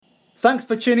Thanks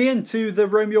for tuning in to the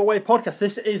Roam Your Way podcast.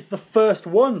 This is the first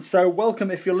one, so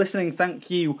welcome if you're listening. Thank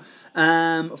you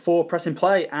for pressing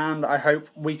play, and I hope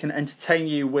we can entertain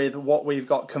you with what we've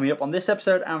got coming up on this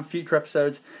episode and future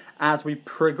episodes as we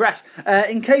progress.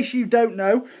 In case you don't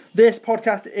know, this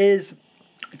podcast is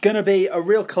going to be a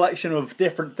real collection of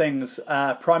different things,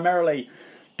 primarily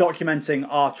documenting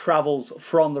our travels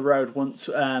from the road once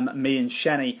me and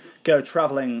Shenny go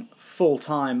travelling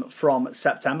full-time from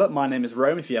September. My name is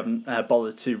Rome, if you haven't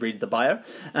bothered to read the bio.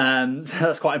 So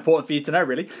that's quite important for you to know,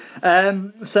 really.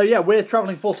 So yeah, we're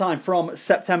travelling full-time from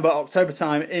September, October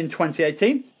time in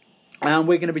 2018. And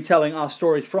we're going to be telling our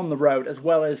stories from the road, as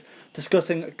well as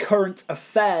discussing current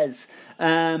affairs,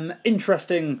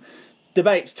 interesting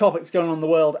debates, topics going on in the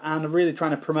world, and really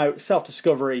trying to promote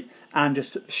self-discovery and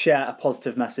just share a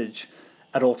positive message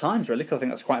at all times, really, because I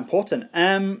think that's quite important.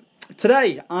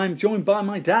 Today, I'm joined by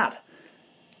my dad.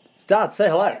 Dad, say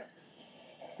hello.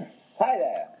 Hi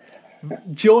there.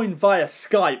 Joined via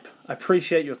Skype. I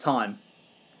appreciate your time.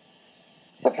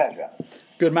 It's a pleasure.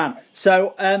 Good man.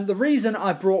 So, the reason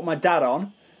I brought my dad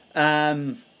on,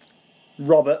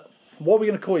 Robert, what are we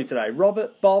going to call you today?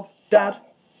 Robert, Bob, Dad?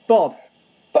 Bob.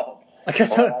 Bob. I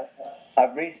guess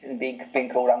I've recently been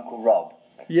called Uncle Rob.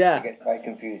 Yeah. It gets very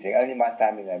confusing. Only my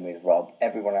family know me as Rob.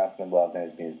 Everyone else in the world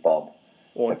knows me as Bob.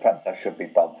 So perhaps I should be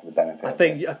Bob for the benefit of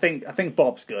this. I think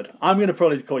Bob's good. I'm going to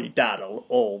probably call you Dad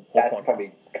all That's podcast.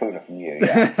 probably cooler from you,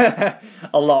 yeah.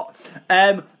 A lot.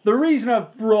 The reason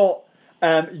I've brought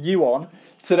you on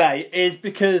today is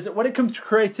because when it comes to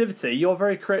creativity, you're a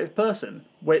very creative person,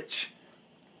 which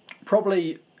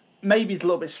probably maybe is a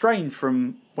little bit strange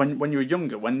from when you were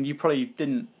younger, when you probably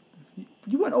didn't...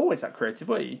 You weren't always that creative,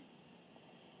 were you?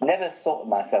 Never thought of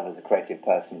myself as a creative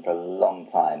person for a long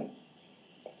time.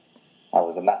 I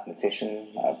was a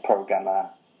mathematician, a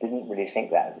programmer. Didn't really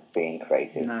think that as being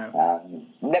creative. No.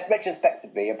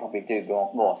 Retrospectively, I probably do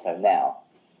more so now.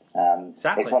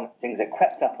 Exactly. It's one of the things that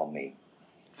crept up on me.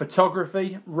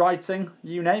 Photography, writing,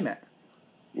 you name it.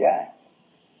 Yeah.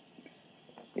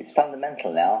 It's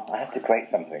fundamental now. I have to create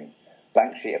something.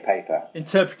 Blank sheet of paper.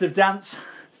 Interpretive dance.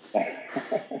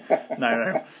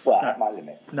 No. Well, I have my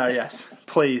limits. No, yes.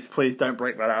 Please don't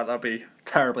break that out. That'd be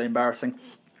terribly embarrassing.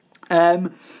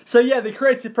 So yeah, the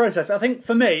creative process, I think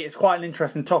for me, it's quite an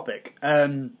interesting topic.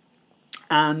 And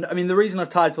I mean, the reason I've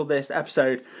titled this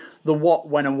episode, The What,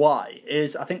 When and Why,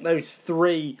 is I think those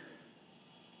three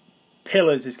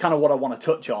pillars is kind of what I want to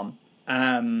touch on.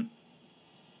 And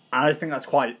I think that's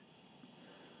quite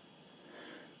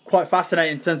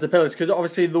fascinating in terms of the pillars, because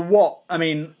obviously the what, I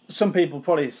mean, some people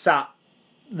probably sat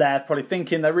there probably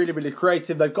thinking they're really, really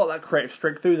creative, they've got that creative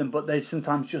streak through them, but they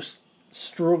sometimes just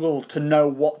struggle to know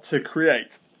what to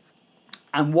create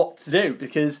and what to do,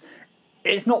 because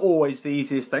it's not always the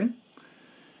easiest thing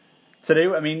to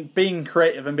do. I mean, being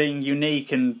creative and being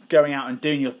unique and going out and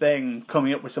doing your thing,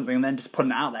 coming up with something and then just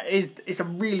putting it out there it's a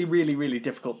really, really, really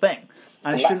difficult thing.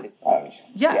 And it shouldn't,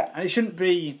 and it shouldn't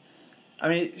be, I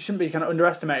mean, it shouldn't be kind of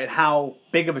underestimated how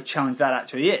big of a challenge that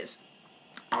actually is.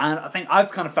 And I think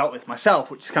I've kind of felt this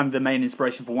myself, which is kind of the main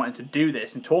inspiration for wanting to do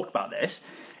this and talk about this,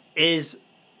 is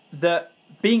that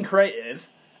being creative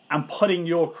and putting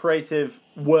your creative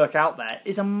work out there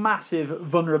is a massive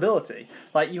vulnerability.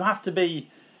 Like, you have to be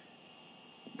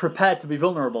prepared to be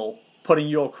vulnerable putting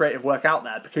your creative work out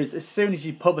there, because as soon as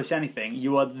you publish anything,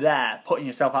 you are there putting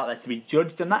yourself out there to be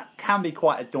judged, and that can be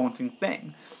quite a daunting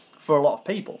thing for a lot of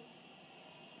people.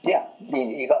 Yeah,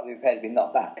 you've got to be prepared to be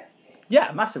knocked back.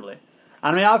 Yeah, massively.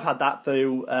 And I mean, I've had that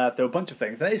through a bunch of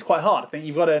things, and it is quite hard. I think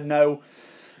you've got to know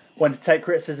when to take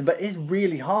criticism, but it is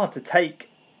really hard to take,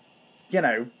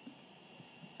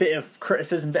 bit of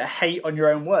criticism, bit of hate on your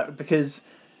own work, because,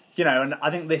 and I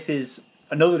think this is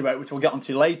another debate which we'll get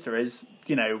onto later, is,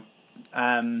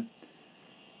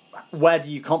 where do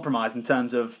you compromise in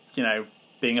terms of,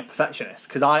 being a perfectionist?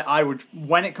 Because I would,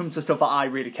 when it comes to stuff that I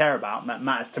really care about, that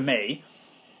matters to me,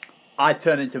 I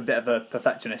turn into a bit of a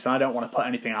perfectionist, and I don't want to put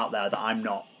anything out there that I'm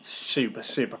not super,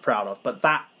 super proud of. But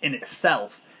that in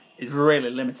itself is really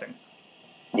limiting.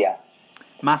 Yeah.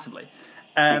 Massively.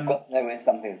 You've got to know when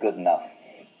something's good enough.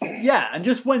 Yeah, and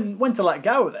just when to let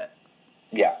go of it.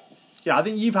 Yeah. Yeah, I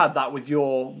think you've had that with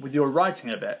your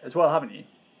writing a bit as well, haven't you?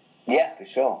 Yeah, for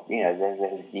sure.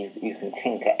 You can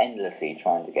tinker endlessly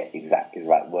trying to get exactly the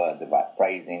right word, the right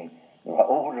phrasing, the right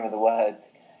order of the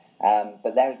words.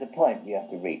 But there is a point you have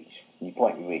to reach. You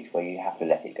reach where you have to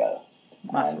let it go.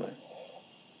 Massively.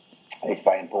 And it's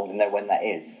very important to know when that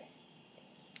is.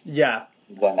 Yeah.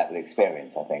 Learn that with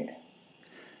experience, I think.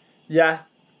 Yeah,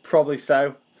 probably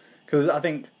so. Because I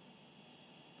think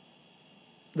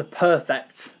the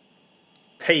perfect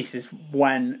piece is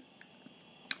when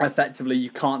effectively you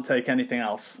can't take anything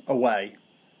else away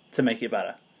to make it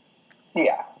better.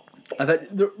 Yeah. I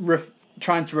think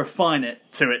trying to refine it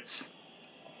to its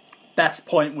best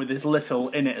point with as little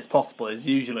in it as possible is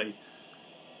usually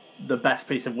the best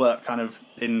piece of work, kind of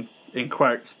in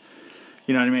quotes.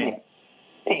 You know what I mean?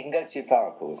 Yeah. You can go too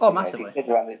far, of course. Oh, massively. If you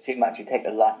get around it too much, you take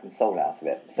the life and soul out of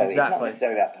it. So It's not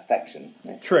necessarily about perfection.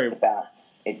 True.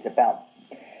 It's about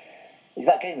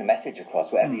getting the message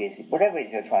across, whatever it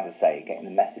is you're trying to say, getting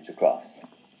the message across.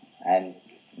 And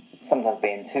sometimes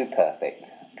being too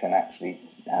perfect can actually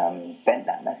bend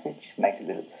that message, make it a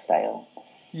little stale.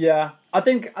 Yeah, I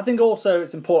think also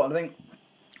it's important. I think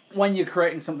when you're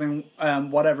creating something,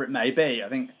 whatever it may be, I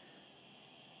think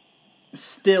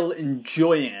still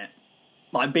enjoying it,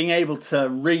 like being able to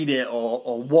read it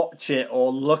or watch it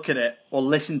or look at it or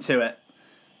listen to it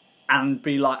and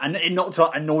be like, and not to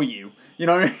annoy you, you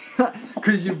know,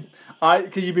 because you've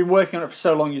been working on it for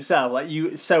so long yourself, like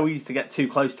it's so easy to get too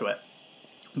close to it.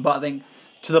 But I think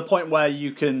to the point where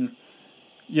you can,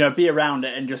 be around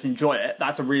it and just enjoy it,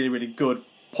 that's a really, really good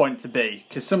point to be.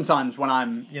 Because sometimes when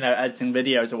I'm, editing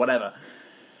videos or whatever,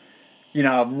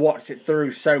 I've watched it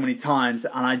through so many times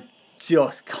and I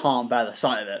just can't bear the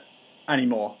sight of it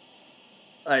anymore.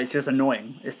 It's just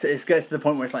annoying. It gets to the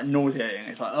point where it's like nauseating.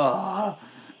 It's like, oh.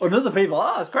 And other people,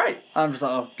 it's great. I'm just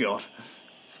like, oh god,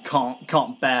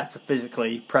 can't bear to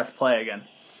physically press play again.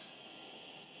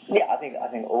 Yeah, I think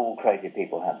all creative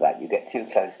people have that. You get too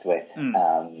close to it,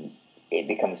 it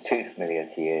becomes too familiar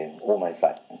to you, almost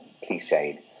like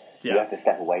cliched. Yeah. You have to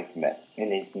step away from it.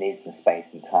 It needs some space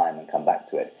and time and come back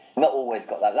to it. Not always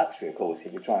got that luxury, of course,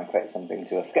 if you're trying to create something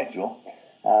to a schedule.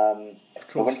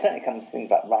 But when it comes to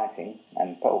things like writing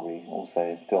and probably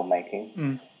also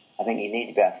filmmaking, I think you need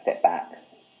to be able to step back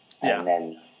and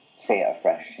then see it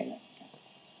afresh.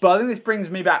 But I think this brings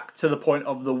me back to the point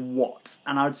of the what.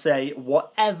 And I would say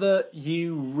whatever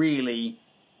you really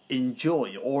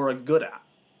enjoy or are good at,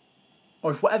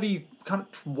 or whatever you kind of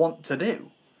want to do,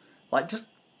 like just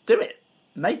do it,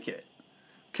 make it.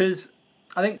 Because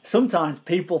I think sometimes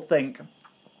people think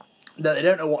that they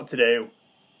don't know what to do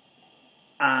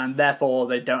and therefore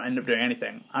they don't end up doing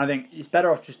anything. And I think it's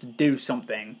better off just to do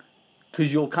something because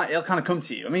it'll kind of come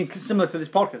to you. I mean, similar to this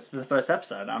podcast, for the first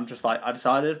episode, I'm just like, I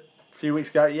decided a few weeks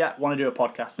ago, want to do a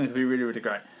podcast. I think it'll be really, really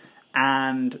great.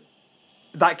 And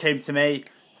that came to me.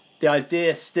 The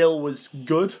idea still was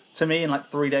good to me in like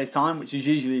 3 days' time, which is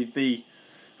usually the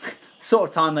sort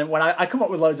of time that when I come up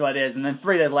with loads of ideas and then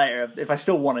 3 days later, if I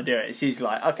still want to do it, it's usually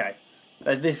like, okay,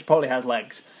 this probably has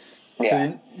legs. Yeah. I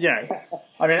mean... Yeah,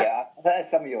 I've heard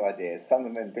some of your ideas. Some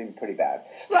of them have been pretty bad.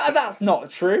 That's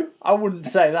not true. I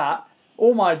wouldn't say that.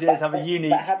 All my ideas have a unique...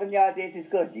 But having the ideas is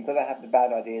good. You've got to have the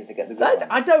bad ideas to get the good ones.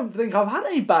 I don't think I've had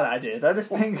any bad ideas. I just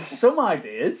think some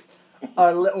ideas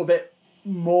are a little bit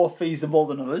more feasible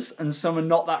than others, and some are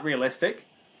not that realistic.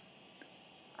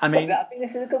 I mean... I think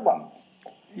this is a good one.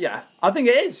 Yeah, I think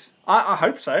it is. I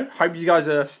hope so. Hope you guys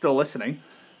are still listening.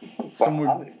 Well,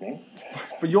 I'm listening.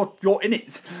 But you're in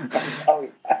it. Oh,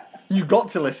 yeah. You've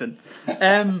got to listen.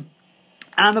 And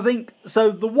I think, so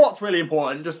the what's really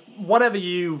important, just whatever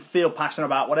you feel passionate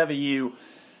about, whatever you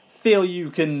feel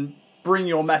you can bring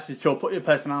your message to or put your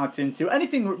personality into,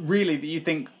 anything really that you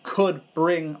think could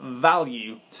bring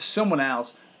value to someone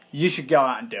else, you should go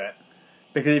out and do it.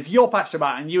 Because if you're passionate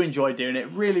about it and you enjoy doing it,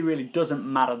 it really, really doesn't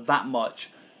matter that much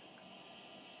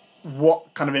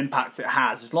what kind of impact it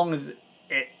has. As long as it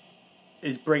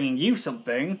is bringing you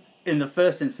something, in the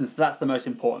first instance, that's the most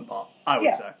important part, I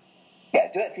would say. Yeah,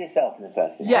 do it for yourself in the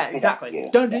first instance. Yeah, exactly.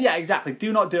 Exactly.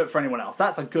 Do not do it for anyone else.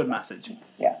 That's a good message.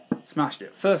 Yeah. Smashed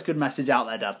it. First good message out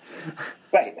there, Dad.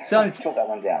 Great. Chalk that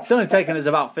one down. It's only taken us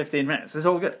about 15 minutes. It's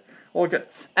all good. All good.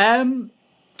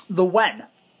 The when.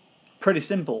 Pretty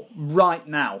simple. Right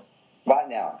now. Right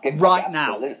now. Right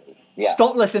now. Absolutely. Yeah.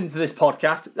 Stop listening to this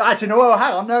podcast. Actually, no,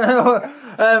 hang on.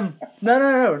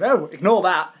 No. Ignore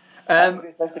that. What was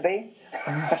it supposed to be?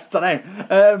 Don't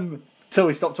know. Till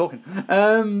we stop talking.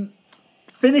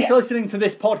 Finish listening to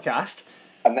this podcast.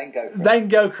 And then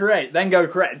go create. Then go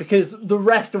create. Because the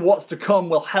rest of what's to come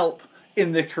will help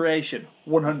in the creation.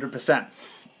 100%.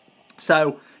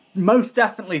 So, most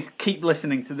definitely keep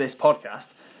listening to this podcast.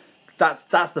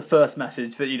 That's the first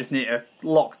message that you just need to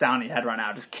lock down in your head right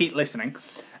now. Just keep listening.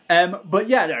 But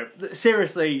yeah, no,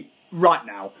 seriously, right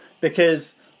now.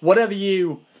 Because whatever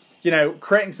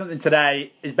creating something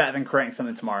today is better than creating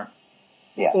something tomorrow.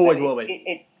 Yeah. Always will be.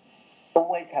 It's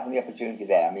always having the opportunity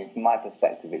there. I mean, from my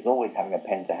perspective, it's always having a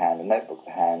pen to hand, a notebook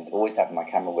to hand, always having my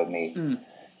camera with me.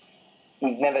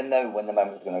 You never know when the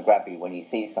moment's going to grab you, when you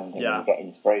see something and you get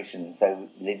inspiration. So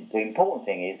the important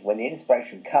thing is when the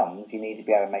inspiration comes, you need to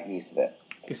be able to make use of it.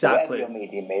 Exactly. So whatever your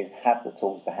medium is, have the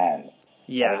tools to hand.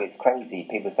 Yeah. I mean, it's crazy.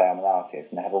 People say I'm an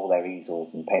artist and they have all their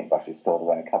easels and paintbrushes stored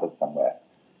away in a cupboard somewhere.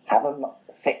 Have them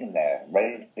sitting there,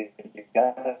 ready to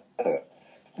go.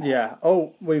 Yeah.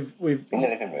 Oh, we've in the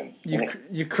living room.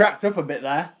 You cracked up a bit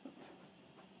there.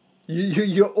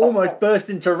 You almost burst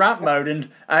into rant mode, and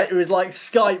it was like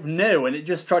Skype new, and it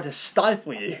just tried to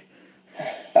stifle you.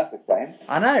 That's the same.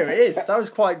 I know it is. That was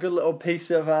quite a good little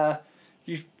piece of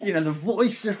you know, the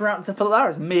voice just ramped up a little. That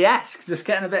was me-esque, just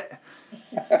getting a bit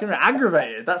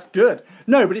aggravated. That's good.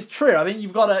 No, but it's true. I think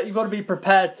you've got to be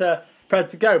prepared to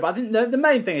go. But I think the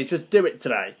main thing is just do it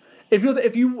today. If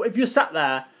you're sat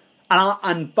there,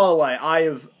 and by the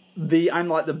way, I'm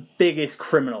like the biggest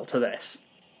criminal to this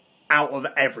out of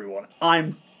everyone.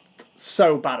 I'm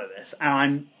so bad at this, and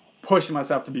I'm pushing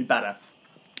myself to be better.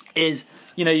 Is,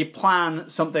 you know, you plan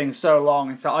something so long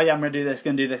and say, oh yeah, I'm going to do this,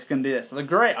 going to do this, going to do this. So they're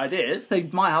great ideas. They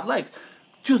might have legs.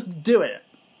 Just do it.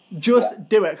 Just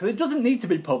do it. Because it doesn't need to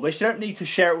be published. You don't need to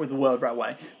share it with the world right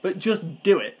away. But just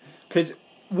do it. Because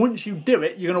once you do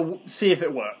it, you're going to see if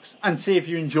it works and see if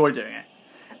you enjoy doing it.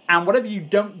 And whatever you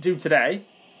don't do today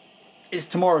is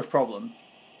tomorrow's problem.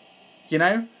 You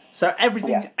know? So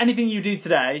anything you do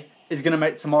today is going to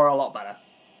make tomorrow a lot better.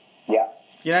 Yeah.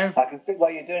 You know? I can see why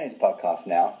you're doing this podcast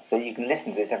now, so you can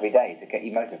listen to this every day to get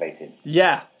you motivated.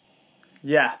 Yeah.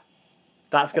 Yeah.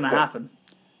 That's going to happen.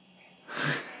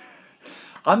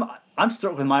 I'm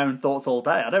stuck with my own thoughts all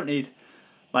day. I don't need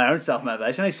my own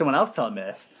self-motivation. I need someone else telling me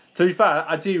this. To be fair,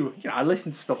 I do, you know, I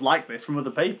listen to stuff like this from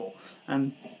other people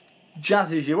and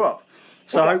jazzes you up.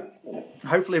 So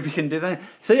hopefully we can do that.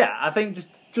 So yeah, I think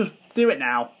just do it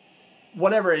now.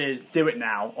 Whatever it is, do it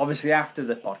now. Obviously after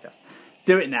the podcast.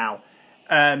 Do it now.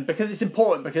 Because it's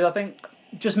important, because I think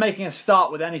just making a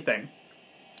start with anything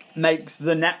makes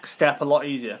the next step a lot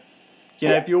easier. You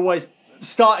know, if you always...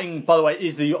 Starting, by the way,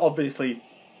 is obviously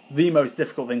the most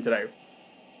difficult thing to do.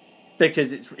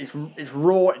 Because it's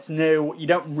raw, it's new, you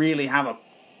don't really have a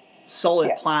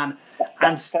solid plan.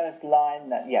 And first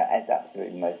line, it's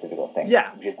absolutely the most difficult thing.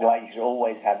 Yeah. Which is why you should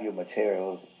always have your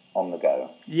materials on the go.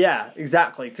 Yeah,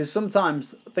 exactly. Because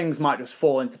sometimes things might just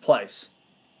fall into place.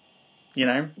 You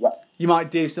know? Yeah. You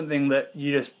might do something that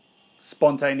you just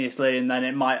spontaneously, and then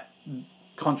it might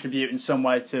contribute in some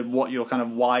way to what your kind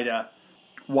of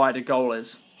wider goal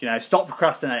is. You know, stop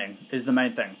procrastinating is the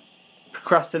main thing.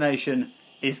 Procrastination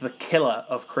is the killer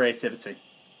of creativity.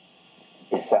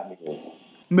 It certainly is.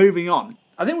 Moving on,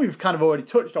 I think we've kind of already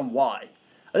touched on why.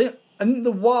 I think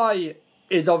the why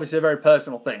is obviously a very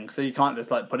personal thing, so you can't just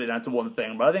like put it down to one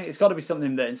thing. But I think it's got to be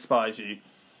something that inspires you,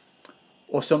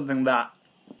 or something that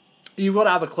you've got to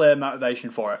have a clear motivation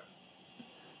for it.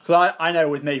 Because I know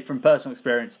with me from personal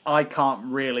experience, I can't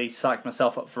really psych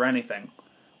myself up for anything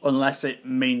unless it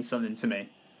means something to me.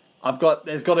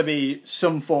 There's got to be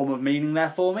some form of meaning there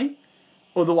for me.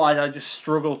 Otherwise, I just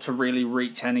struggle to really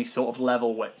reach any sort of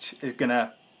level which is going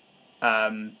to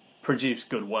produce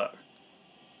good work.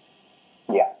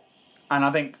 Yeah. And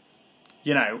I think,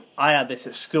 you know, I had this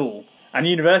at school and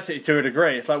university to a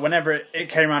degree. It's like whenever it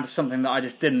came around to something that I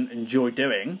just didn't enjoy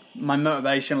doing, my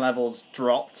motivation levels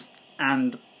dropped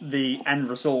and the end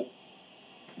result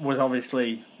was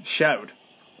obviously showed.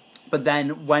 But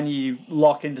then when you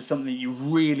lock into something you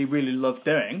really, really love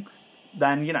doing,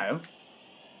 then, you know,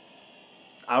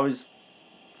 I was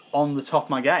on the top of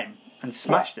my game and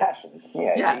smashed it. Passion.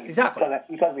 Yeah, exactly.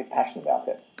 You've got to be passionate about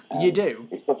it. You do.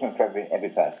 It's different for every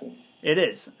person. It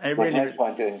is. It There's really no is.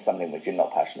 point doing something which you're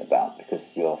not passionate about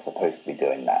because you're supposed to be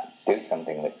doing that. Do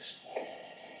something which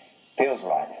feels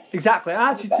right. Exactly.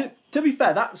 Actually, to be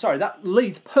fair, that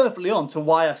leads perfectly on to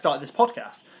why I started this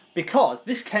podcast. Because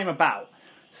this came about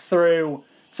through...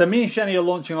 So me and Shani are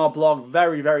launching our blog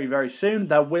very, very, very soon.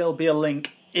 There will be a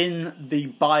link in the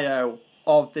bio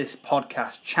of this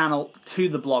podcast channel to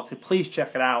the blog. So please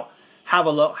check it out. Have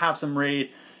a look. Have some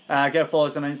read. Go follow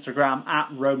us on Instagram at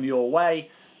Roam Your Way.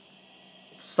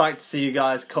 Psyched to see you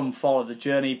guys come follow the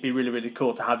journey. It'd be really, really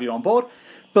cool to have you on board.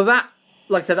 But that,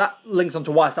 like I said, that links on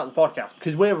to why I started the podcast.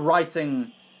 Because we're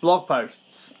writing blog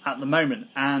posts at the moment.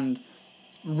 And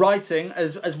writing,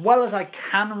 as well as I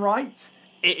can write,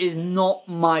 it is not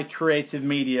my creative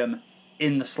medium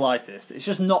in the slightest. It's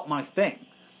just not my thing.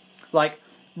 Like,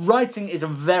 writing is a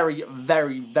very,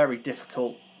 very, very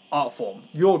difficult art form.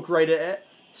 You're great at it.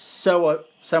 So are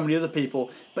so many other people.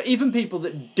 But even people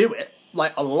that do it,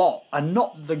 like a lot, are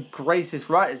not the greatest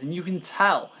writers. And you can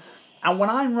tell. And when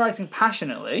I'm writing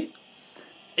passionately,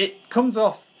 it comes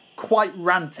off quite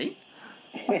ranty.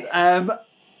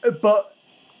 But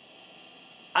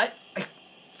I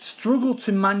struggle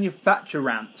to manufacture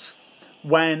rants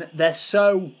when they're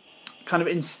so kind of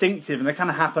instinctive and they kind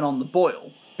of happen on the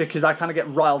boil because I kind of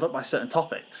get riled up by certain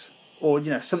topics, or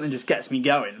something just gets me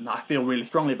going and I feel really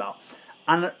strongly about.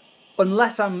 And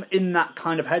unless I'm in that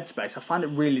kind of headspace, I find it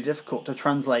really difficult to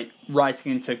translate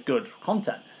writing into good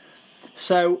content.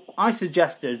 So I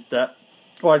suggested that,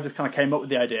 or I just kind of came up with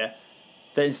the idea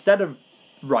that instead of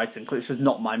writing, because it's just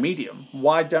not my medium,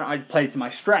 why don't I play to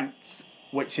my strengths,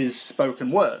 which is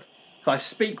spoken word? So I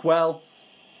speak well,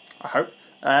 I hope.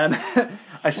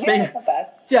 I speak. Yeah, not bad.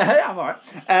 Yeah, I'm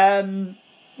alright.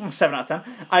 7 out of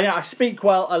 10. I speak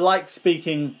well. I like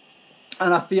speaking,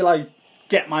 and I feel I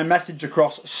get my message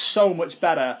across so much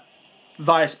better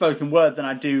via spoken word than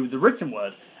I do the written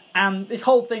word. And this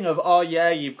whole thing of, oh yeah,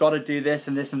 you've got to do this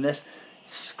and this and this,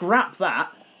 scrap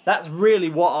that. That's really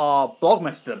what our blog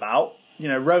message is about.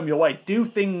 Roam your way. Do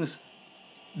things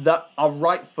that are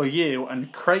right for you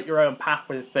and create your own path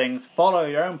with things. Follow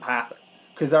your own path,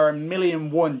 because there are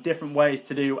 1,000,001 different ways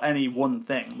to do any one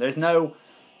thing. There's no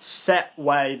set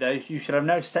way. You should have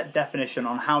no set definition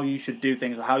on how you should do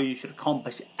things or how you should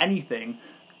accomplish anything.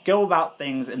 Go about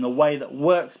things in the way that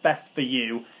works best for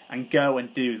you and go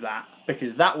and do that,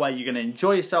 because that way you're going to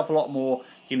enjoy yourself a lot more,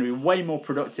 you're going to be way more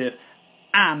productive,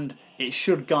 and it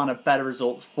should garner better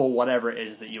results for whatever it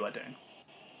is that you are doing.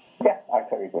 Yeah, I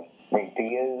totally agree. To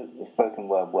you, the spoken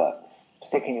word works.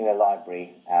 Sticking in a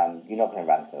library, you're not going to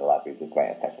rant in a library with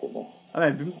great effectiveness. I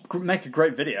mean, make a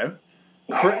great video.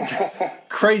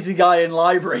 Crazy guy in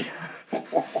library,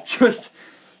 just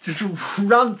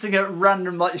ranting at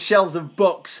random shelves of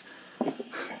books.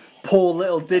 Poor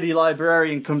little Diddy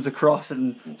librarian comes across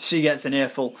and she gets an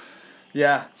earful.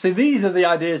 Yeah. So these are the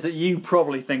ideas that you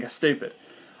probably think are stupid,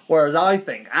 whereas I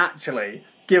think actually,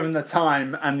 given the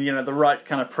time and the right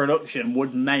kind of production,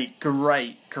 would make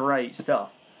great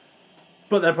stuff.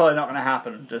 But they're probably not going to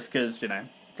happen just because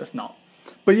just not.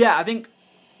 But yeah, I think.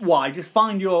 Why? Just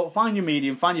find your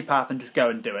medium, find your path, and just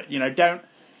go and do it. Don't.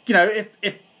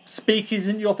 If speak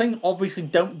isn't your thing, obviously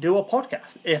don't do a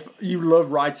podcast. If you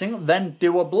love writing, then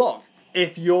do a blog.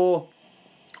 If you're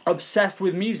obsessed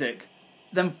with music,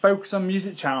 then focus on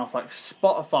music channels like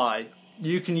Spotify.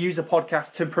 You can use a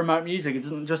podcast to promote music. It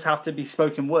doesn't just have to be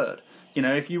spoken word.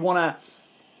 If you want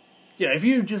to, if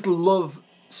you just love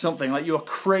something, like you're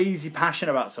crazy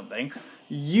passionate about something,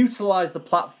 utilize the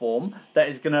platform that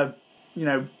is going to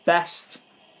best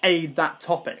aid that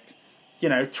topic.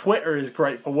 Twitter is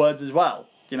great for words as well.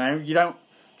 You don't,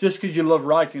 just because you love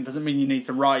writing doesn't mean you need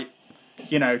to write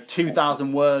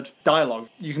 2,000 word dialogue.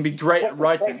 You can be great at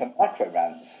writing. Great for micro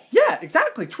rants. Yeah,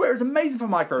 exactly. Twitter is amazing for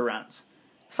micro rants.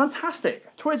 It's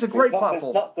fantastic. Twitter's a great platform.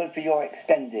 It's not good for your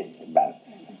extended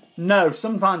rants. No,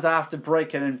 sometimes I have to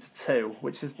break it into two,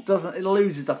 which it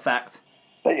loses effect.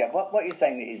 But yeah, what you're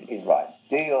saying is right.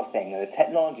 Do your thing. The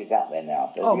technology's out there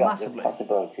now. Massively. The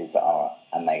possibilities are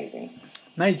amazing.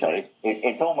 Major. So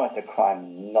it's almost a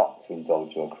crime not to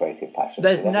indulge your creative passion.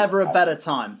 There's never a better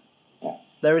time. Yeah.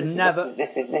 There is never.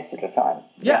 This is the time.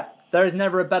 Yeah, there is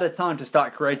never a better time to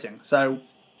start creating. So,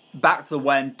 back to the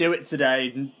when. Do it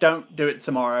today. Don't do it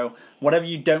tomorrow. Whatever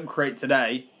you don't create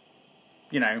today,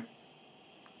 you've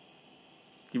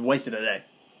wasted a day.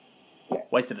 Yeah.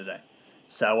 Wasted a day.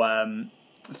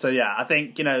 So yeah, I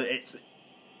think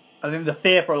I think the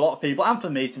fear for a lot of people, and for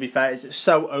me, to be fair, is it's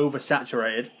so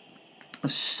oversaturated.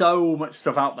 There's so much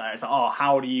stuff out there. It's like,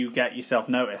 how do you get yourself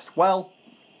noticed? Well,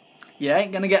 you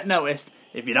ain't gonna get noticed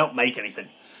if you don't make anything.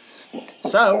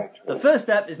 So the first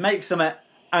step is make something,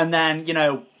 and then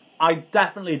I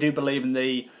definitely do believe in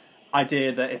the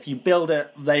idea that if you build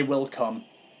it, they will come.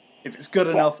 If it's good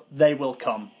enough, they will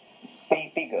come.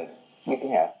 Be good.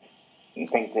 You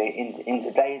think that in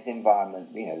today's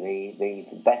environment,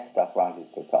 the best stuff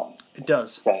rises to the top. It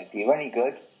does. So if you're any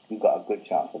good, you've got a good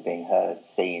chance of being heard,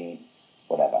 seen,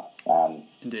 whatever.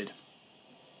 Indeed.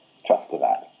 Trust to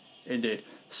that. Indeed.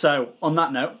 So on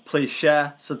that note, please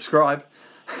share, subscribe,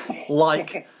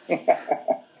 like.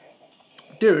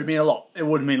 Dude, it'd mean a lot. It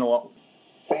would mean a lot.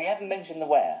 So you haven't mentioned the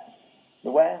where.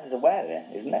 The where? There's a where there,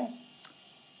 isn't there?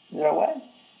 Is there a where?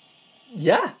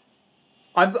 Yeah.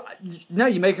 No,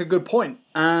 you make a good point.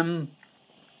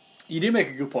 You do make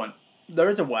a good point. There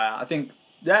is a where. I think,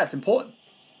 it's important.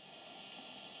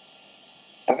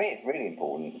 For me, it's really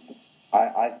important.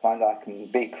 I find I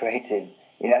can be creative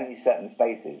in only certain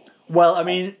spaces. Well, I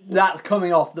mean, that's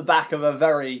coming off the back of a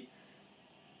very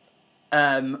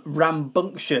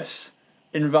rambunctious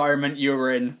environment you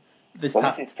were in this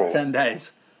past 10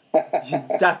 days. You should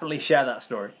definitely share that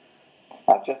story.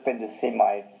 I've just been to see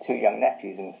my two young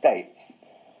nephews in the States,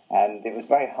 and it was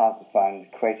very hard to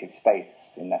find creative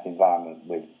space in that environment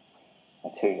with a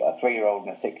 3-year-old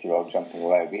and a 6-year-old jumping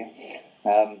all over you.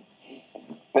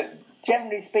 But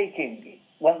generally speaking,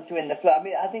 once you're in the flow, I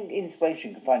mean, I think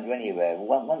inspiration can find you anywhere.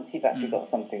 Once you've actually got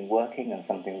something working and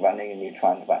something running and you're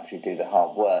trying to actually do the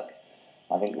hard work,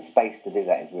 I think the space to do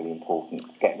that is really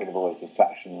important. Get rid of all those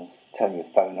distractions, turn your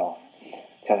phone off,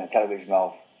 turn the television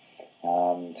off,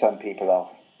 turn people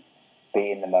off,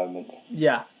 be in the moment.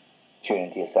 Yeah. Tune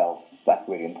into yourself. That's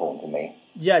really important to me.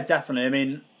 Yeah, definitely. I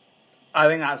mean, I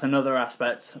think that's another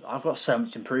aspect. I've got so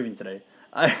much improving to do.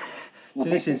 So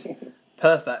this is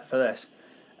perfect for this.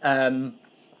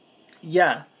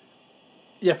 Yeah,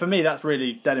 for me that's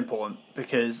really dead important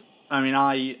because, I mean,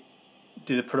 I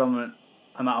do the predominant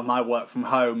amount of my work from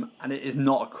home and it is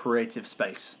not a creative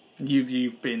space.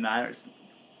 You've been there.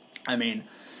 I mean,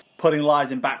 putting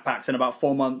lives in backpacks in about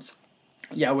 4 months.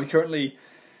 Yeah, we're currently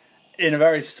in a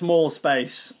very small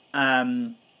space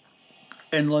in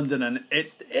London, and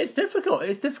it's difficult.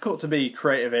 It's difficult to be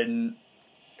creative in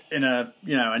a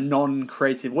a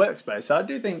non-creative workspace. So I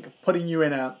do think putting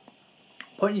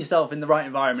yourself in the right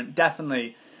environment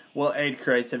definitely will aid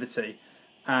creativity.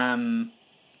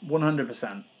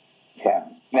 100%. Yeah.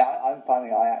 I'm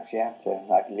finding I actually have to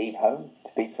leave home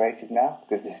to be creative now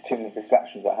because there's too many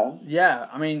distractions at home. Yeah,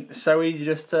 I mean, it's so easy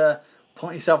just to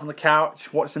point yourself on the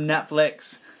couch, watch some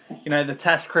Netflix. The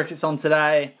Test cricket's on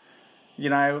today.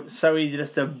 So easy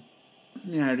just to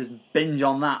just binge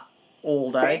on that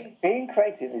all day. Being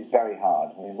creative is very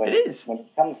hard. I mean, when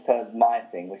it comes to my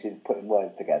thing, which is putting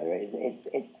words together,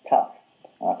 it's tough.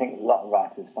 And I think a lot of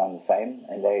writers find the same,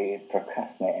 and they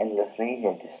procrastinate endlessly,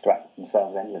 they distract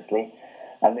themselves endlessly.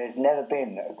 And there's never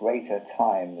been a greater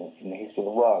time in the history of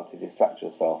the world to distract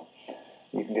yourself.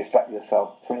 You can distract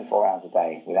yourself 24 hours a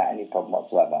day without any problem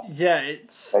whatsoever. Yeah,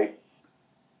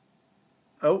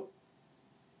 Oh,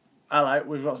 hello,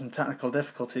 we've got some technical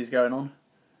difficulties going on.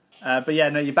 But yeah,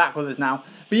 no, you're back with us now.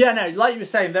 But yeah, no, like you were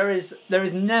saying, there is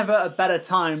never a better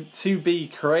time to be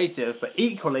creative, but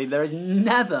equally there is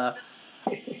never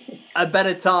a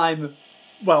better time,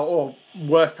 well, or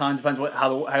worse time, depends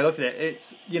how you look at it.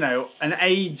 It's,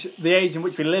 the age in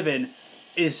which we live in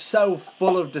is so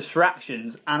full of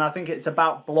distractions, and I think it's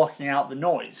about blocking out the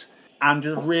noise and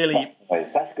just really...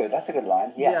 That's good, that's a good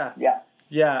line. Yeah.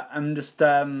 Yeah, and just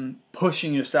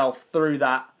pushing yourself through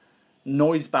that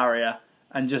noise barrier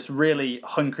and just really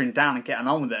hunkering down and getting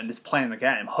on with it and just playing the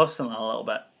game, hustling a little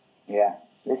bit. Yeah,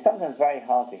 it's sometimes very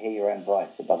hard to hear your own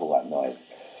voice above all that noise.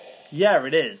 Yeah,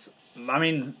 it is. I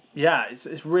mean, yeah,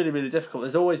 it's really, really difficult.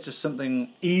 There's always just something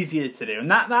easier to do, and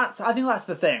that's I think that's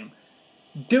the thing.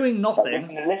 Doing nothing.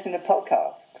 Listen to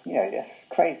podcasts. That's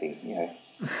crazy.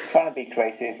 Trying to be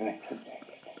creative, and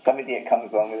some idiot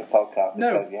comes along with a podcast and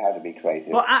tells you how to be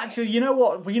creative. But actually, you know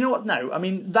what? No, I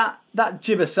mean that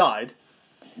jib aside.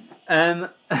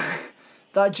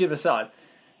 That jib aside,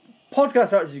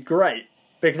 podcasts are actually great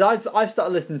because I've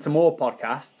started listening to more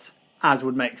podcasts, as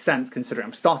would make sense considering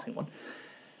I'm starting one,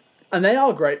 and they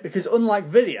are great because unlike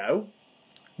video,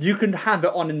 you can have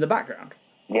it on in the background.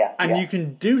 Yeah. And you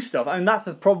can do stuff. I mean, that's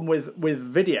the problem with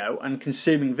video and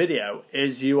consuming video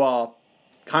is you are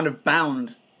kind of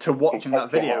bound to watching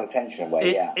that video. Attention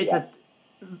away.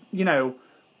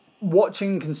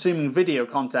 Watching, consuming video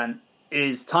content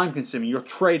is time consuming. You're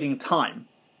trading time.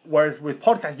 Whereas with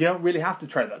podcasts, you don't really have to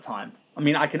trade that time. I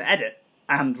mean, I can edit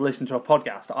and listen to a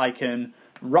podcast. I can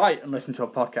write and listen to a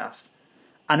podcast.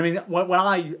 And I mean, when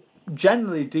I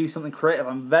generally do something creative,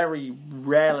 I very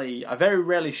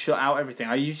rarely shut out everything.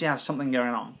 I usually have something going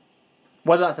on.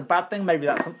 Whether that's a bad thing, maybe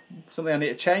that's something I need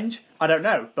to change, I don't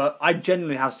know. But I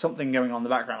generally have something going on in the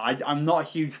background. I'm not a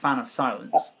huge fan of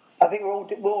silence. I think we're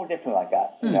all different like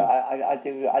that.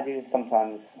 I do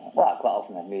sometimes. Well, I quite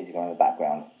often have music on in the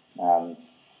background.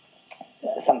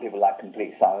 Some people like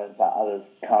complete silence.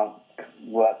 Others can't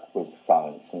work with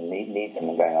silence and need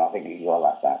something going on. I think you're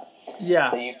like that. Yeah.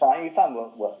 So you find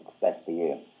what works best for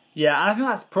you. Yeah, and I think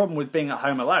that's the problem with being at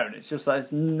home alone. It's just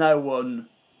there's no one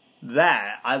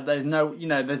there. There's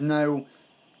no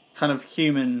kind of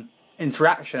human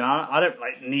interaction. I don't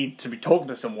need to be talking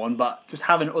to someone, but just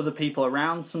having other people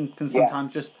around can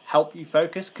sometimes just help you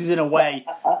focus. Because in a way,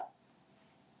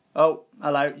 oh,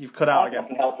 hello, you've cut out again.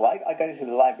 Helpful. I go to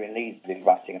the library in Leeds to do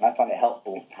writing, and I find it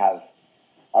helpful to have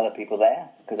other people there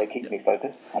because it keeps me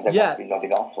focused. I don't want to be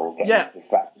nodding off or getting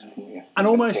distracted. And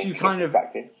almost you kind of,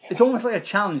 it's almost like a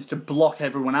challenge to block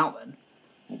everyone out then.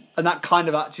 And that kind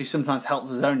of actually sometimes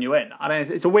helps zone you in. I don't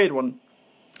know, it's a weird one.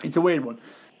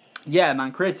 Yeah,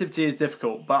 man, creativity is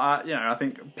difficult, but I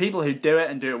think people who do it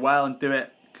and do it well and do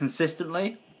it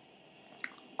consistently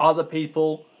are the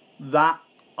people that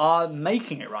are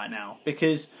making it right now.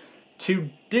 Because to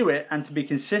do it and to be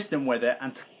consistent with it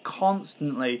and to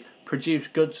constantly produce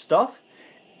good stuff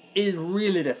is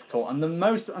really difficult, and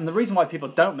the reason why people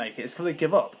don't make it is because they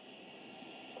give up.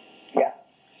 Yeah.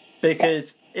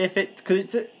 Because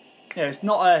it's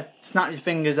not a snap your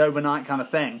fingers overnight kind of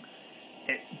thing.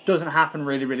 It doesn't happen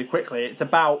really, really quickly. It's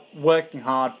about working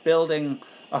hard, building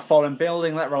a following,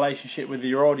 building that relationship with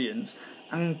your audience,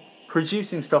 and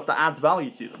producing stuff that adds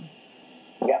value to them.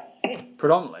 Yeah.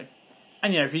 Predominantly.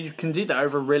 And if you can do that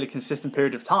over a really consistent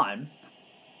period of time,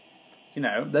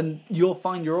 then you'll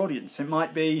find your audience. It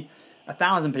might be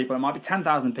 1,000 people, it might be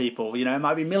 10,000 people, it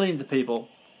might be millions of people.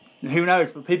 Who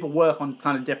knows? But people work on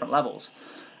kind of different levels.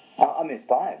 I'm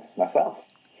inspired myself.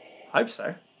 Hope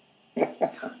so.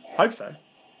 Hope so.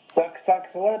 So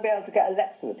will I be able to get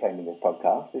Alexa to play me this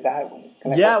podcast? Is that how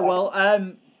it Yeah, well,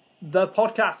 the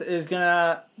podcast is going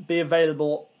to be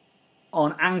available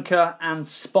on Anchor and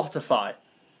Spotify.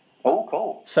 Oh,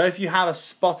 cool. So if you have a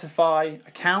Spotify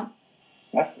account...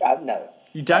 No.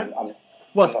 You don't?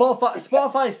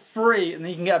 Spotify is free, and then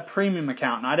you can get a premium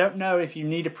account. And I don't know if you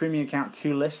need a premium account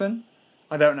to listen.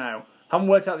 I don't know. Haven't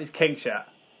worked out these kinks yet.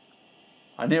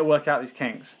 I need to work out these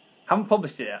kinks. Haven't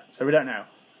published it yet, so we don't know.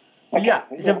 But yeah,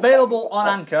 it's available on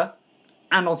Anchor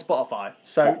and on Spotify.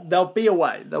 So there'll be a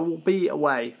way. There will be a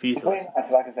way for you to listen.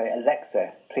 So like I say,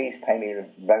 Alexa, please play me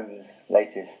Rome's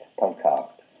latest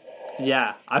podcast.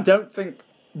 Yeah, I don't think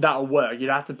that'll work. You'd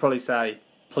have to probably say,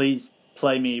 please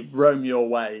play me Roam Your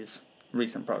Ways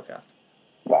recent podcast.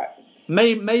 Right.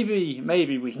 Maybe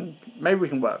we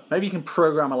can work. Maybe you can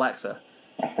program Alexa.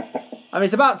 I mean,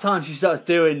 it's about time she starts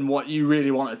doing what you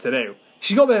really want her to do.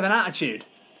 She's got a bit of an attitude,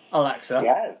 Alexa. She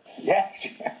has. Yeah.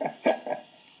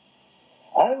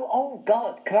 Oh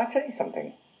God! Can I tell you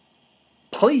something?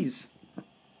 Please.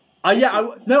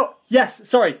 Yes.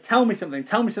 Sorry. Tell me something.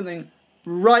 Tell me something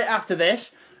right after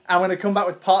this. I'm going to come back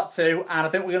with part 2, and I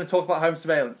think we're going to talk about home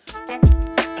surveillance.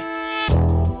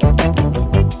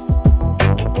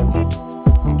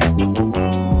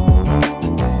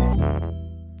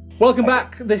 Welcome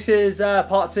back. This is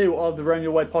part 2 of the Roam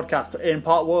Your Way podcast. In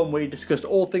part 1, we discussed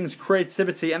all things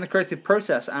creativity and the creative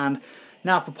process, and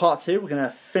now for part 2, we're going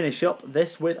to finish up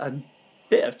this with a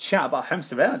bit of chat about home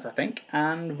surveillance, I think,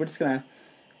 and we're just going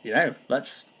to,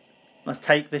 let's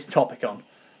take this topic on.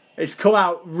 It's come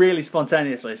out really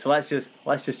spontaneously, so let's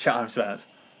just chat home surveillance.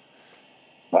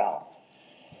 Wow.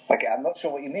 Okay, I'm not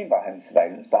sure what you mean by home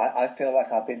surveillance, but I feel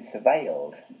like I've been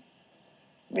surveilled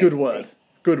recently.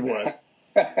 Good word.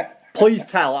 Please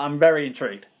tell, I'm very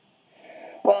intrigued.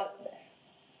 Well,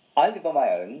 I live on my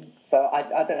own, so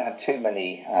I don't have too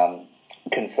many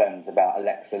concerns about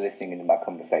Alexa listening into my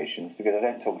conversations because I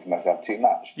don't talk to myself too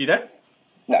much. You don't?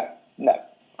 No.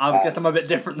 I guess I'm a bit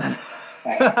different then.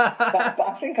 but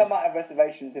I think I might have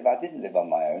reservations if I didn't live on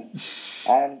my own.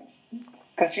 And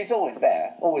because she's always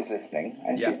there, always listening,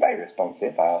 and she's very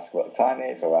responsive. I ask her what the time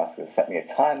is, or ask her to set me a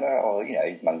timer, or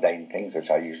these mundane things which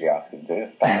I usually ask her to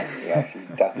do. Fine, she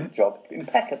does the job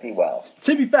impeccably well.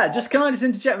 To be fair, can I just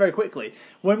interject very quickly?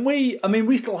 We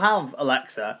still have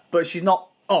Alexa, but she's not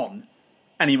on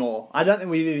anymore. I don't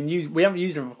think we haven't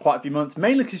used her for quite a few months,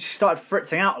 mainly because she started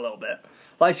fritzing out a little bit.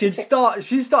 Like she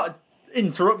started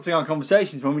interrupting our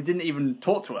conversations when we didn't even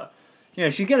talk to her.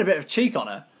 She's getting a bit of cheek on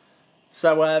her.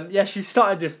 So, she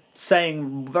started just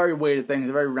saying very weird things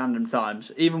at very random times,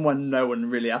 even when no one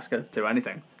really asked her to do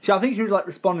anything. I think she was,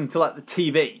 responding to, the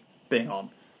TV being on.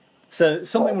 So,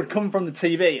 something would come from the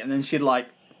TV, and then she'd, go.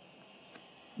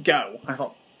 I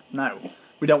thought, no,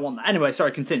 we don't want that. Anyway,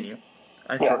 sorry, continue.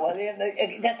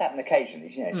 It does happen occasionally.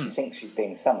 She thinks she's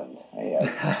being summoned.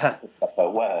 A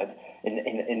word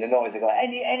in the noise.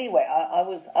 Anyway, I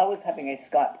was having a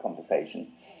Skype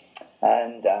conversation,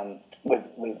 and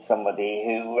with somebody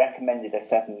who recommended a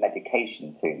certain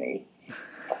medication to me,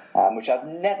 which I've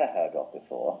never heard of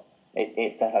before.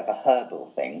 It's like a herbal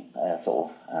thing,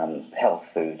 sort of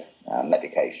health food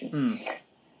medication,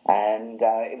 and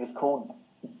it was called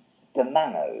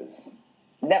Demanos.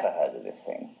 Never heard of this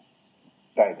thing.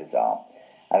 Very bizarre.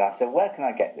 And I said, where can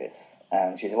I get this?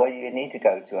 And she said, well, you need to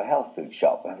go to a health food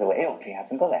shop. And I said, well, Ilkley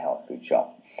hasn't got a health food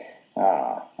shop.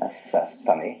 That's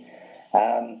funny.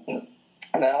 And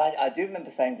then I do remember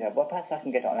saying to her, well, perhaps I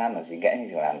can get it on Amazon. You can get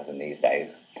anything on Amazon these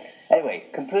days. Anyway,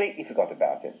 completely forgot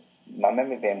about it. My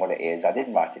memory being what it is, I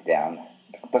didn't write it down.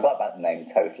 Forgot about the name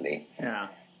totally. Yeah.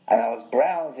 And I was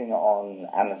browsing on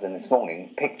Amazon this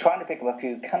morning, trying to pick up a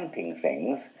few camping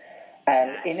things.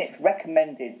 And in its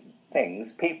recommended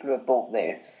things, people who have bought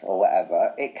this or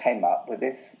whatever, it came up with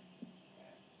this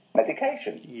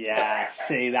medication. Yeah,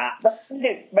 see that.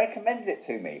 It recommended it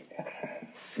to me.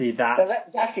 See that. So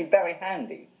that's actually very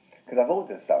handy because I've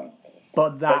ordered some.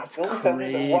 But that's it's also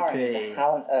creepy. a little worrying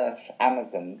how on earth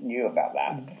Amazon knew about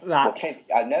that. Well, clearly,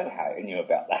 I know how it knew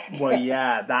about that. Well,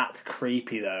 yeah, that's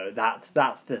creepy though. That's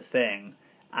the thing.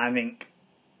 I think,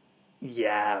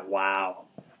 yeah, wow,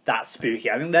 that's spooky.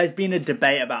 I think there's been a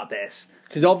debate about this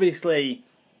because obviously,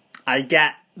 I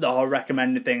get the whole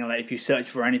recommended thing. Like if you search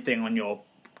for anything on your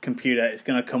computer, it's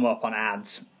going to come up on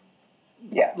ads.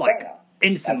 Yeah, like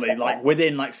instantly, like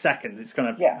within like seconds, it's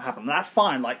going to happen. That's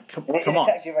fine. Like, come on. It's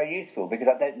actually very useful because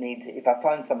I don't need to. If I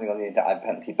find something on the internet I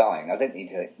fancy buying, I don't need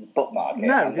to bookmark it.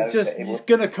 No, it's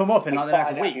going to come up in like the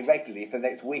next week. Regularly for the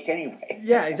next week anyway.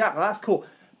 Yeah, exactly. That's cool.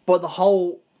 But the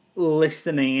whole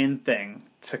listening in thing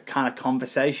to kind of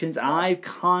conversations, I've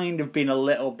kind of been a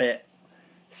little bit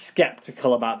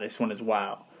skeptical about this one as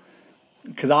well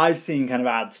because I've seen kind of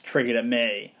ads triggered at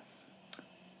me,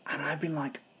 and I've been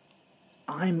like,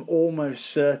 I'm almost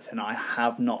certain I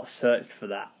have not searched for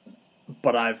that,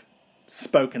 but I've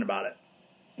spoken about it.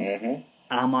 Mm-hmm. And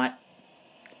I'm like,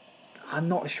 I'm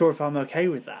not sure if I'm okay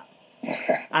with that.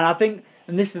 And I think,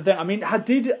 and this is the thing, I mean,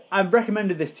 I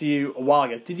recommended this to you a while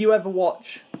ago. Did you ever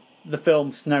watch the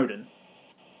film Snowden?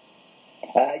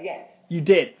 Yes. You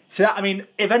did. So, I mean,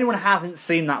 if anyone hasn't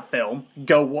seen that film,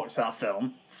 go watch that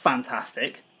film.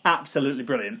 Fantastic. Absolutely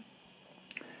brilliant.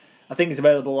 I think it's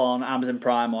available on Amazon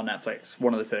Prime or Netflix,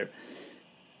 one of the two.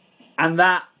 And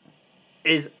that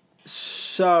is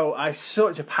such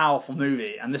a powerful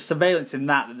movie. And the surveillance in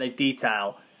that they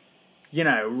detail, you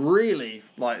know, really,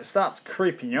 like, starts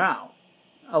creeping you out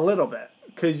a little bit.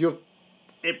 Because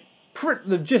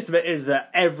the gist of it is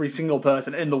that every single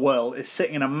person in the world is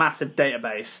sitting in a massive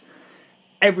database.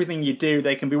 Everything you do,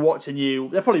 they can be watching you.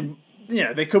 They're probably, you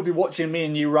know, they could be watching me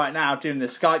and you right now doing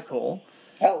this Skype call.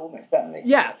 Oh, almost certainly.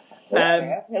 Yeah.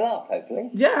 Well, you'll laugh, hopefully.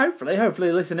 Yeah,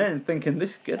 hopefully listening in and thinking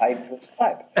this is good. I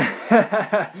subscribe.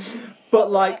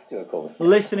 But like, to, of course.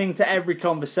 Listening to every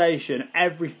conversation,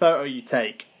 every photo you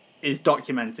take is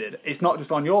documented. It's not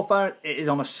just on your phone, it is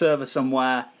on a server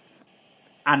somewhere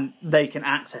and they can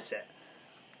access it.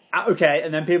 Okay,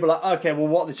 and then people are like, okay, well,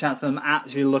 what are the chances of them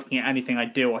actually looking at anything I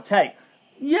do or take?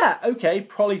 Yeah, okay,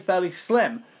 probably fairly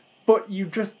slim. But you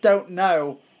just don't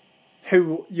know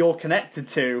who you're connected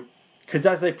to. Because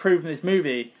as they prove in this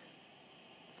movie,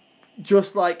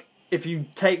 just like if you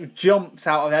take jumps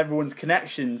out of everyone's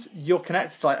connections, you're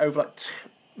connected to like over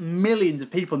millions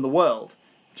of people in the world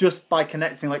just by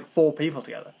connecting like 4 people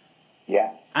together.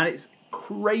 Yeah. And it's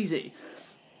crazy.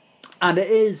 And it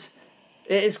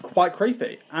is quite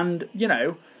creepy. And, you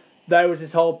know, there was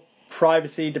this whole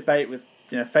privacy debate with,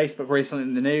 you know, Facebook recently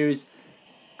in the news.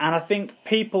 And I think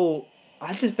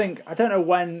I don't know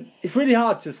when, it's really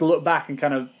hard to just look back and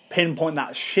kind of pinpoint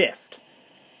that shift.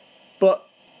 But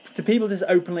do people just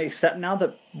openly accept now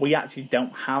that we actually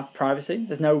don't have privacy?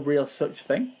 There's no real such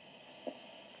thing?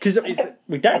 Because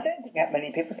we don't. I don't think that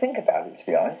many people think about it, to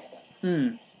be honest.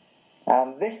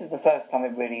 This is the first time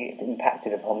it really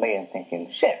impacted upon me and thinking,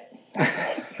 shit,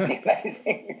 that's pretty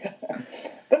amazing.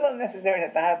 But not necessarily in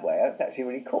a bad way. That's actually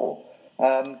really cool.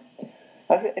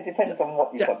 It depends on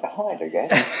what you've got to hide, I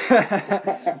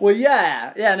guess. Well,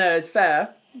 yeah, no, it's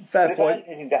fair. Fair but point. If I had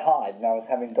anything to hide and I was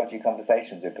having dodgy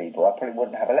conversations with people, I probably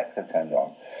wouldn't have Alexa turned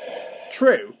on.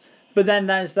 True. But then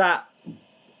there's that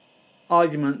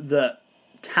argument that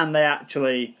can they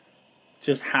actually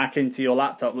just hack into your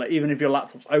laptop? Like, even if your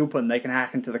laptop's open, they can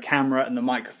hack into the camera and the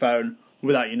microphone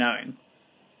without you knowing.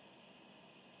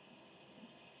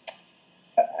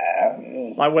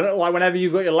 Whenever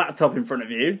you've got your laptop in front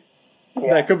of you,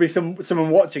 there could be someone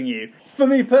watching you. For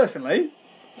me personally,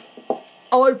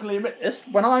 I'll openly admit this,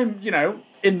 when I'm, you know,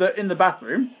 in the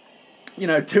bathroom, you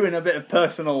know, doing a bit of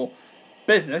personal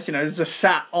business, you know, just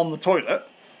sat on the toilet,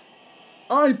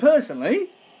 I personally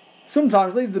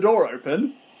sometimes leave the door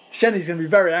open. Shenny's going to be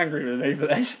very angry with me for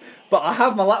this, but I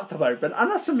have my laptop open,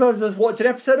 and I sometimes just watch an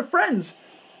episode of Friends.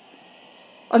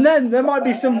 And then there might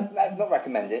be some... That's not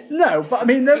recommended. No, but I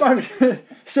mean, there might be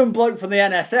some bloke from the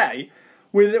NSA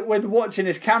with watching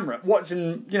his camera,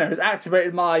 watching, you know, has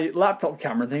activated my laptop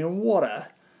camera and thinking,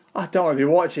 I don't want to be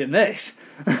watching this.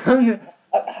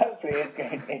 Hopefully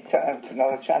it's turned over to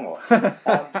another channel. But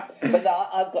no,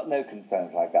 I've got no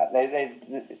concerns like that. There's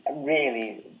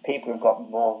really, people have got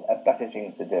better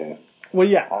things to do. Well,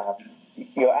 yeah.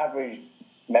 Your average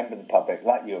member of the public,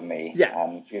 like you and me,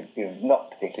 you're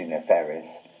not particularly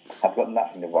nefarious, have got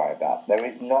nothing to worry about. There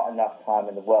is not enough time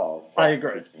in the world for us to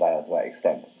be surveilled to that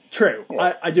extent. True, you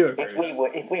know, I do agree.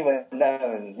 If we were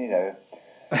known, you know,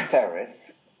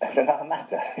 terrorists, that's another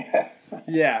matter.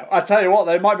 Yeah, I tell you what,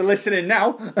 they might be listening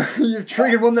now. You've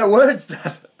triggered one of their words,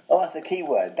 Dad. Oh, that's a key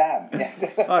word. Damn.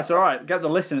 Oh, it's all right. Get the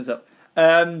listeners up.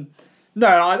 No,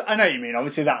 I know what you mean.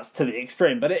 Obviously, that's to the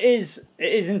extreme, but it is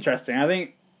interesting. I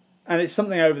think, and it's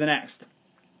something over the next,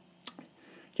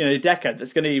 decade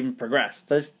that's going to even progress.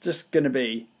 There's just going to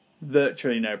be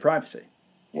virtually no privacy.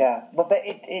 Yeah, but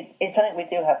it's something we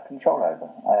do have control over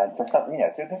to some,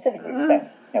 to a considerable extent.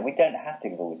 We don't have to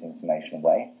give all this information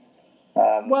away.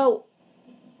 Well,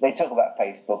 they talk about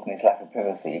Facebook and its lack of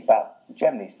privacy, but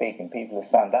generally speaking, people have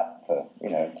signed up for,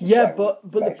 yeah, but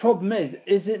the problem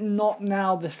is it not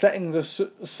now the settings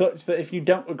are such that if you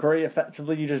don't agree,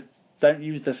 effectively you just don't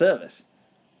use the service?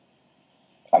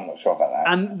 I'm not sure about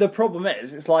that. And the problem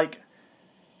is, it's like,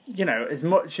 as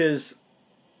much as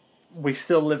we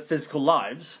still live physical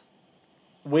lives,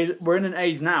 we're in an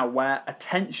age now where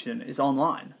attention is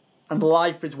online, and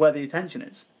life is where the attention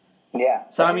is. Yeah.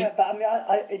 So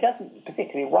it doesn't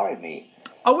particularly worry me.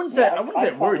 I wouldn't say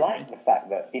it worries me. The fact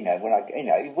that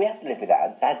when we have to live with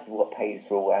ads. Ads are what pays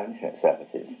for all our internet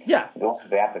services. Yeah. We also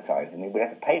be advertising. We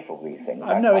have to pay for all these things.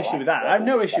 I have no issue with that. I have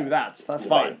no issue with ads. That's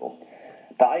fine.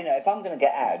 But if I'm going to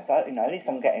get ads, at least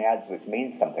I'm getting ads which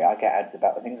means something. I get ads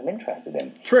about the things I'm interested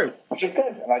in. True. Which is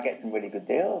good. And I get some really good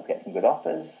deals, get some good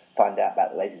offers, find out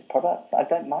about the latest products. I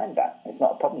don't mind that. It's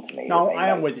not a problem to me. No, I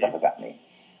am with you. Stuff about me.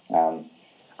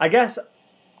 I guess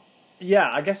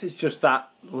it's just that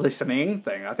listening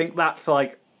thing. I think that's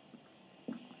like.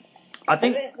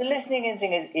 The listening in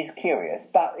thing is curious,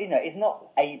 but it's not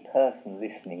a person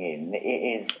listening in.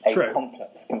 It is a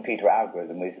complex computer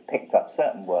algorithm which has picked up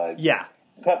certain words,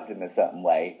 interpreted them a certain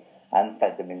way, and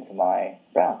fed them into my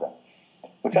browser,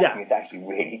 which I think is actually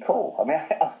really cool. I mean,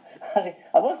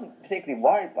 I wasn't particularly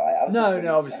worried by it. I was really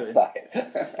obviously. By it.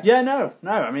 Yeah, no.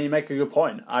 I mean, you make a good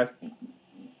point. I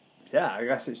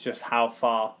guess it's just how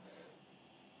far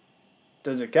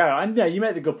does it go? And you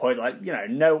make the good point. Like,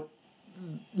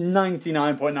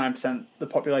 99.9% of the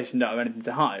population don't have anything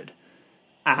to hide,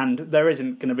 and there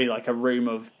isn't going to be like a room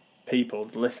of people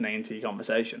listening to your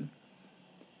conversation.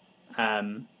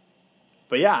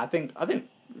 But yeah, I think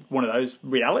one of those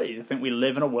realities. I think we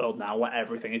live in a world now where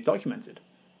everything is documented.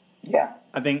 Yeah.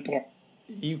 I think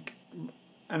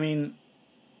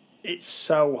it's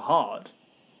so hard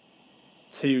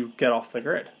to get off the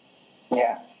grid.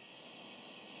 Yeah.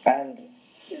 And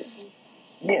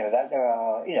that there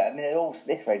are,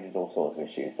 this raises all sorts of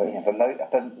issues. So, for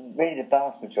really the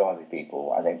vast majority of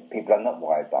people, I think people are not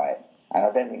worried by it, and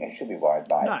I don't think they should be worried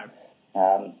by it.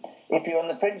 No. If you're on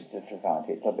the fringes of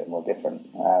society, it's a little bit more different.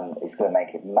 It's going to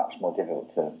make it much more difficult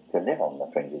to live on the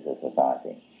fringes of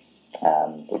society,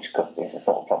 which is a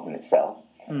sort of problem in itself.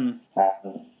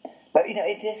 But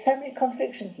there's so many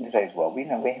contradictions in today's world.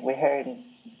 We're hearing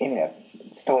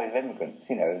stories of immigrants,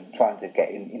 trying to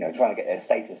get their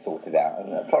status sorted out,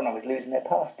 and foreign others losing their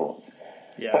passports.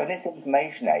 Yeah. So in this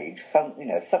information age,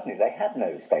 suddenly they have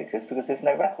no status because there's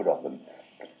no record of them.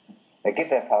 They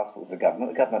give their passport to the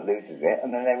government loses it,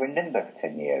 and then they're in limbo for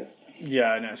 10 years.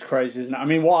 Yeah, I know, it's crazy, isn't it? I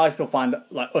mean, what I still find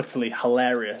utterly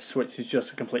hilarious, which is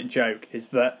just a complete joke, is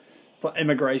that for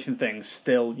immigration things,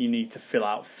 still you need to fill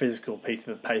out physical pieces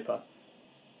of paper.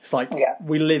 It's like,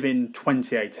 we live in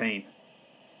 2018.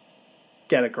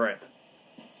 Get a grip.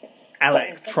 But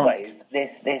in some ways,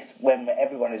 this when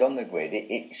everyone is on the grid,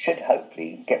 it should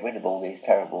hopefully get rid of all these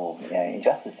terrible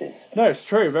injustices. No, it's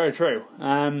true, very true.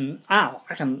 I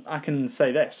can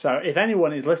say this. So, if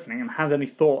anyone is listening and has any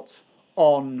thoughts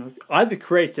on either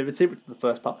creativity, which is the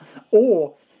first part,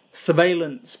 or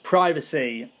surveillance,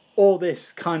 privacy, all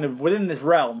this kind of within this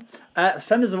realm,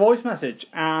 send us a voice message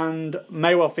and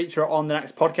may well feature it on the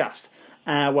next podcast,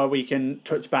 where we can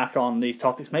touch back on these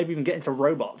topics, maybe even get into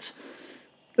robots.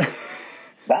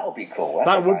 That would be cool.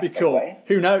 That would be cool.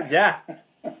 Who knows? Yeah.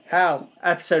 Hell,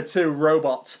 episode 2,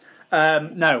 robots.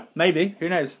 No, maybe. Who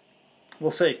knows?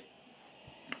 We'll see.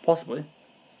 Possibly.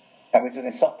 Are we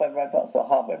doing software robots or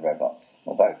hardware robots?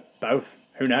 Or both? Both.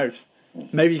 Who knows?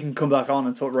 Maybe you can come back on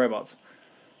and talk robots.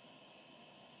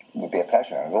 It would be a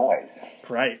pleasure, as always.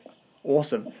 Great.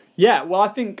 Awesome. Yeah, well, I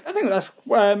think that's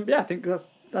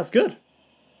that's good.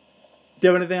 Do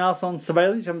you have anything else on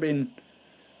surveillance? You haven't been...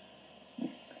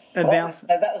 Anything else?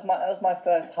 That was my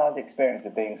first hard experience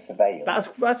of being surveilled. That's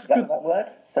good. That word?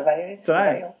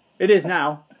 Surveilled? It is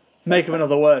now. Make up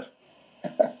another word.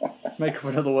 Make up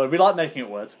another word. We like making it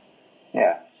words.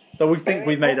 Yeah. But we think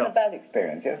we've made up. It wasn't a bad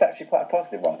experience. It was actually quite a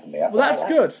positive one for me. That's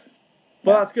good.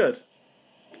 Well, that's good.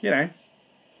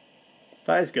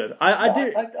 That is good.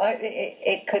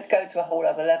 It could go to a whole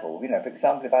other level. For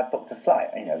example, if I booked a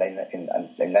flight, they know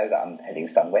that I'm heading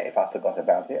somewhere. If I forgot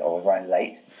about it or was running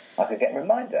late, I could get a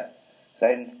reminder.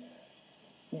 So,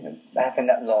 having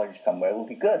that knowledge somewhere will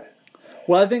be good.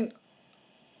 Well,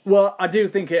 I do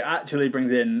think it actually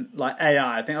brings in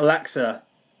AI. I think Alexa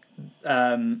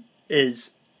is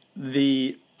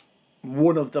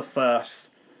one of the first.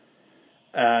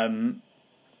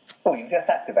 Oh, you've just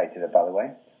activated it, by the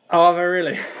way. Oh, have I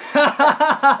really?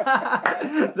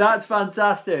 That's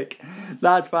fantastic.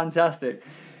 That's fantastic.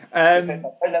 I don't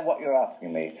know what you're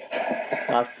asking me.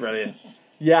 That's brilliant.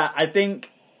 Yeah, I think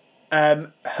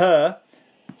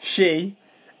she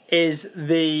is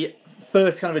the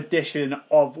first kind of edition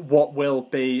of what will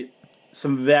be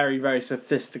some very, very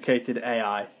sophisticated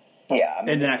AI. Yeah, I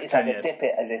mean, in the next it's 10 like years. a dip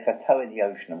it as if a toe in the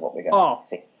ocean of what we're going to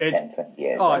see in 10, 20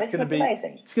 years. Oh, and it's going to be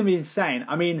amazing. It's going to be insane.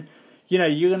 I mean,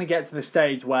 you're going to get to the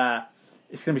stage where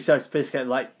it's going to be so sophisticated,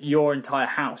 like your entire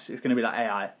house is going to be like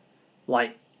AI.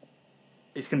 Like,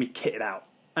 it's going to be kitted out.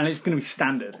 And it's going to be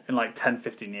standard in like 10,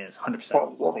 15 years, 100%.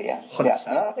 Probably will be, yeah. 100%. Yeah.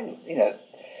 And I think,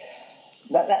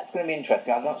 that's going to be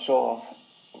interesting. I'm not sure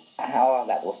how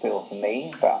that will feel for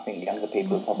me, but I think younger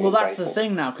people will probably Well, that's the embrace it.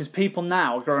 thing now, because people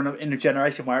now are growing up in a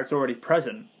generation where it's already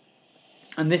present.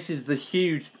 And this is the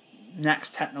huge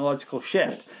next technological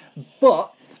shift.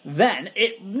 But then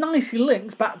it nicely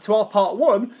links back to our part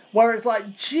one, where it's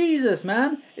like, Jesus,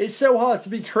 man, it's so hard to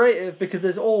be creative because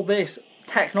there's all this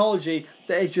technology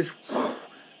that is just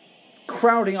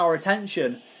crowding our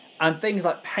attention. And things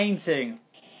like painting,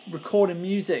 recording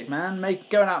music, man,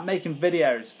 going out making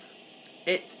videos.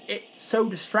 It's so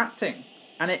distracting.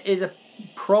 And it is a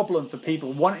problem for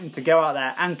people wanting to go out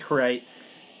there and create.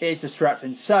 It's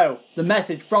distracting. So the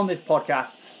message from this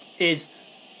podcast is,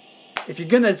 if you're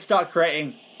going to start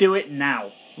creating, do it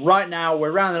now. Right now,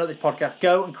 we're rounding up this podcast.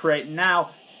 Go and create now.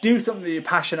 Do something that you're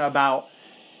passionate about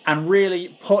and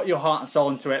really put your heart and soul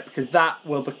into it, because that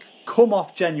will come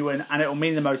off genuine and it will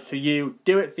mean the most to you.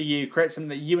 Do it for you. Create something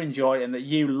that you enjoy and that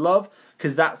you love,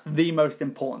 because that's the most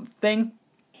important thing.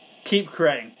 Keep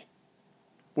creating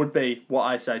would be what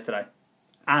I say today.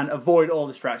 And avoid all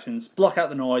distractions. Block out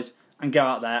the noise and go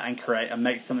out there and create and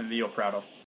make something that you're proud of.